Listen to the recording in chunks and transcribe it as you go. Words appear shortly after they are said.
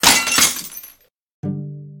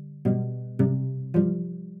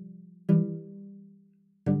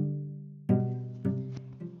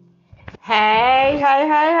Hey,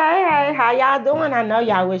 how y'all doing? I know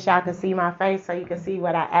y'all wish y'all could see my face so you can see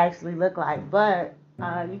what I actually look like, but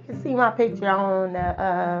you can see my picture on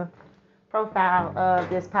the profile of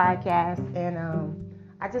this podcast, and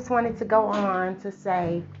I just wanted to go on to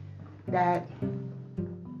say that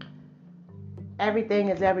everything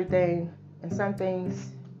is everything, and some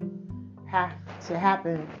things have to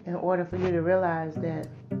happen in order for you to realize that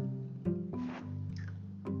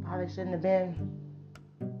probably shouldn't have been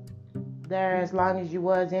there as long as you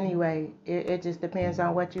was anyway. It just depends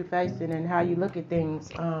on what you're facing and how you look at things.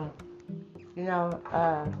 You know,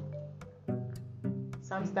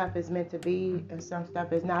 some stuff is meant to be and some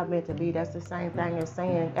stuff is not meant to be. That's the same thing as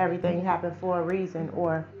saying everything happened for a reason,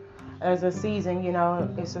 or as a season,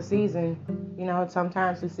 it's a season.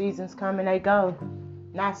 Sometimes the seasons come and they go.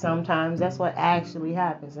 Not sometimes, that's what actually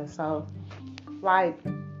happens. And so, like,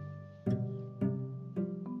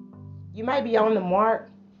 you might be on the mark,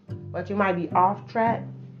 but you might be off track.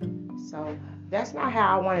 So that's not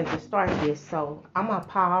how I wanted to start this. So I'm gonna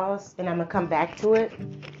pause and I'm gonna come back to it.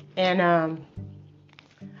 And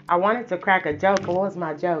I wanted to crack a joke. What was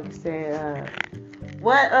my joke? It said,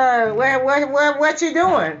 what you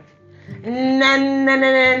doing?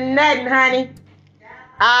 Nothing, honey.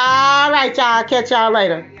 All right, y'all. Catch y'all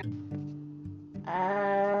later.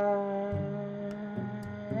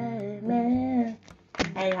 Amen.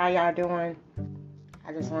 Hey, how y'all doing?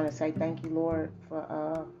 I just want to say thank you, Lord,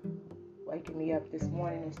 for waking me up this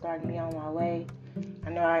morning and starting me on my way. I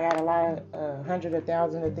know I got a lot of hundreds of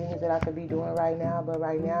thousands of things that I could be doing right now, but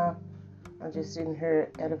right now I'm just sitting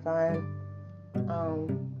here edifying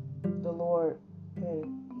the Lord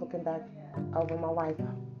and looking back over my life.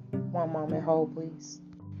 One moment, hold, please.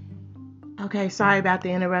 Okay, sorry about the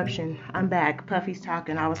interruption. I'm back. Puffy's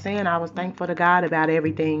talking. I was saying I was thankful to God about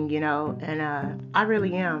everything, and I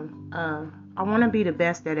really am. I want to be the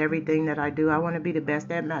best at everything that I do. I want to be the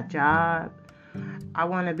best at my job. I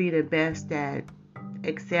want to be the best at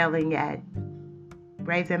excelling at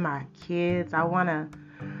raising my kids. I want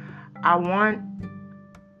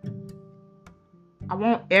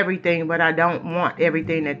everything, but I don't want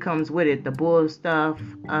everything that comes with it. The bull stuff.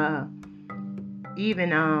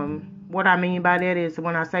 Even what I mean by that is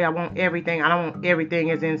when I say I want everything, I don't want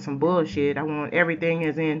everything as in some bullshit. I want everything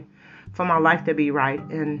as in for my life to be right.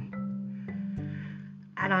 And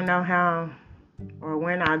I don't know how or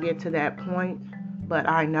when I'll get to that point, but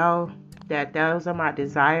I know that those are my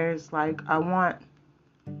desires. Like, I want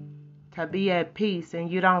to be at peace,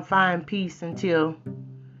 and you don't find peace until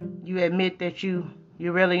you admit that you're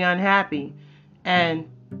really unhappy. And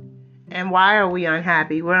why are we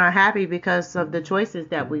unhappy? We're unhappy because of the choices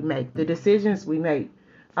that we make, the decisions we make,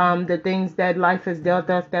 the things that life has dealt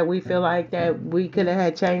us that we feel like that we could have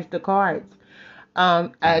had changed the cards.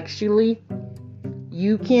 Actually,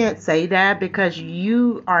 you can't say that because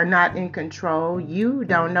you are not in control. You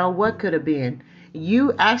don't know what could have been.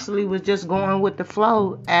 You actually was just going with the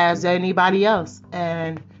flow as anybody else.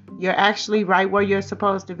 And you're actually right where you're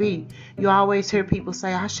supposed to be. You always hear people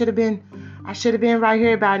say, I should have been right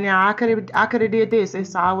here by now. I could have did this.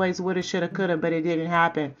 It's always woulda, shoulda, coulda, but it didn't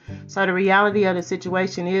happen. So the reality of the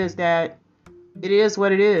situation is that it is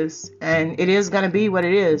what it is, and it is going to be what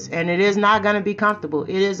it is, and it is not going to be comfortable.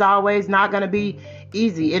 It is always not going to be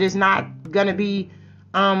easy. It is not going to be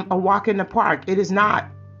a walk in the park. It is not.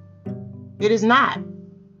 It is not.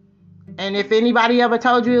 And if anybody ever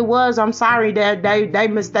told you it was, I'm sorry that they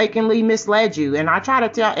mistakenly misled you. And I try to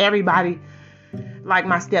tell everybody, like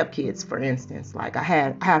my stepkids, for instance. Like I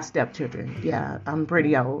have stepchildren. Yeah, I'm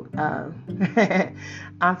pretty old.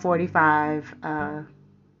 I'm 45.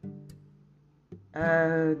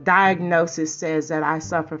 Diagnosis says that I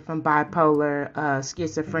suffer from bipolar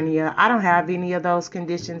schizophrenia. I don't have any of those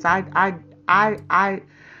conditions. I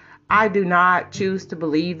do not choose to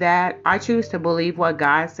believe that. I choose to believe what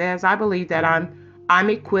God says. I believe that I'm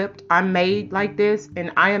equipped. I'm made like this,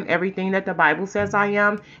 and I am everything that the Bible says I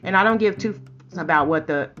am. And I don't give two fucks about what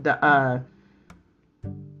the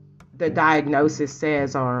diagnosis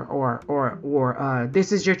says or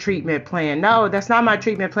this is your treatment plan. No, that's not my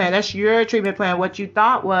treatment plan. That's your treatment plan. What you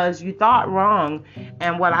thought wrong.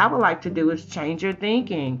 And what I would like to do is change your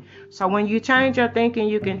thinking. So when you change your thinking,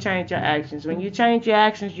 you can change your actions. When you change your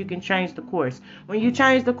actions, you can change the course. When you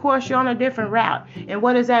change the course, you're on a different route. And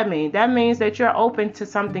what does that mean? That means that you're open to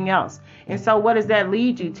something else. And so what does that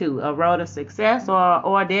lead you to? A road of success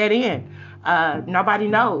or a dead end? Nobody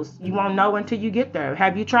knows. You won't know until you get there.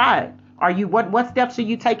 Have you tried? What steps are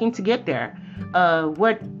you taking to get there?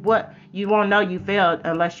 What you won't know you failed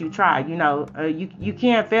unless you try. You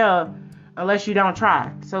can't fail unless you don't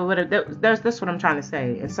try. So that's what I'm trying to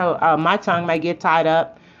say. And so my tongue may get tied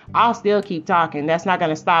up, I'll still keep talking. That's not going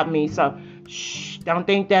to stop me. So, don't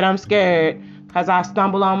think that I'm scared because I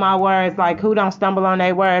stumble on my words. Like, who don't stumble on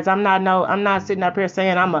their words? I'm not sitting up here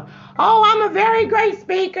saying I'm a very great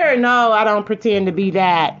speaker. No, I don't pretend to be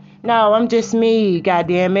that. No, I'm just me, God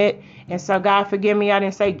damn it. And so, God forgive me, I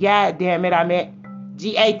didn't say God damn it. I meant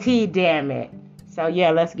G-A-T, damn it. So,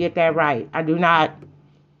 yeah, let's get that right. I do not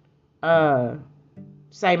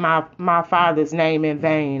say my father's name in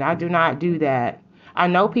vain. I do not do that. I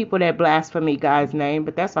know people that blaspheme God's name,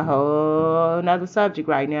 but that's a whole nother subject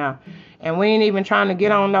right now. And we ain't even trying to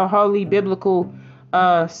get on no holy biblical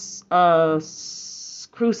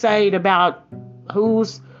crusade about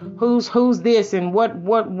who's this and what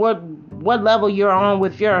level you're on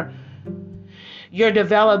with your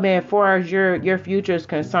development as far as your future is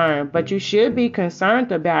concerned. But you should be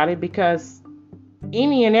concerned about it because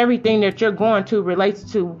any and everything that you're going to relates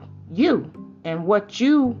to you and what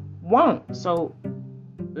you want. So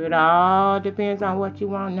it all depends on what you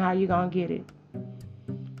want and how you're going to get it.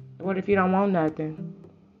 What if you don't want nothing?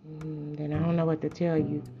 Then I don't know what to tell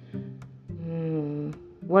you.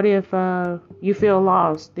 What if you feel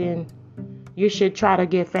lost? Then you should try to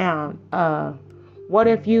get found. What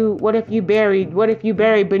if you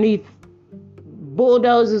buried beneath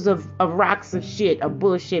bulldozers of rocks of shit, of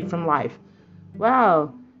bullshit from life?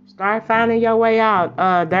 Well, start finding your way out.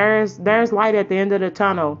 There's light at the end of the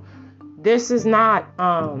tunnel. This is not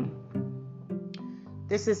I'm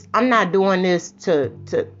not doing this to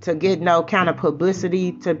get no kind of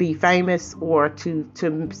publicity, to be famous, or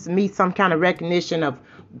to meet some kind of recognition of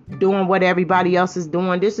doing what everybody else is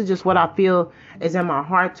doing. This is just what I feel is in my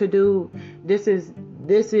heart to do. This is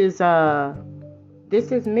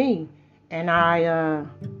me. And I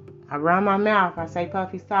run my mouth. I say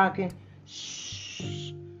Puffy's talking.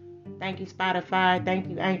 Shh. Thank you, Spotify. Thank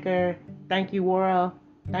you, Anchor. Thank you, world.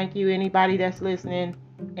 Thank you, anybody that's listening.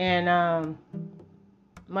 And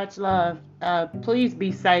much love. Please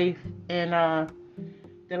be safe. And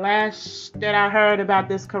the last that I heard about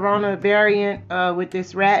this corona variant with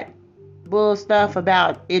this rat bull stuff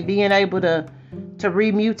about it being able to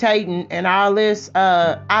remutate and all this,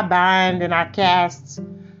 I bind and I cast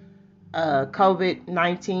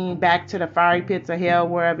COVID-19 back to the fiery pits of hell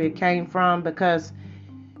wherever it came from, because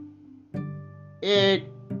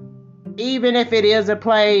even if it is a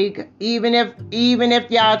plague, even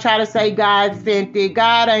if y'all try to say God sent it,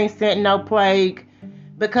 God ain't sent no plague,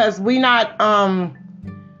 because we not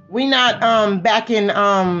back in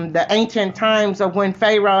the ancient times of when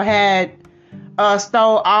Pharaoh had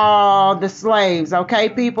stole all the slaves. Okay,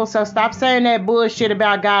 people? So stop saying that bullshit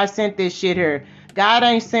about God sent this shit here. God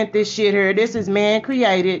ain't sent this shit here. This is man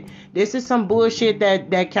created. This is some bullshit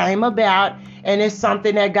that came about, and it's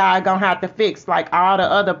something that God gonna have to fix, like all the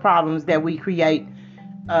other problems that we create,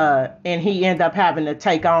 and he end up having to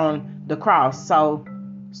take on the cross. So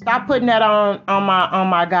stop putting that on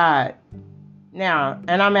my God. Now,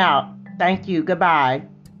 and I'm out. Thank you. Goodbye.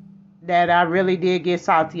 That I really did get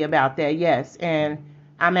salty about that. Yes, and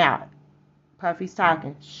I'm out. Puffy's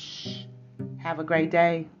talking. Shh. Have a great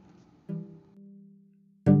day.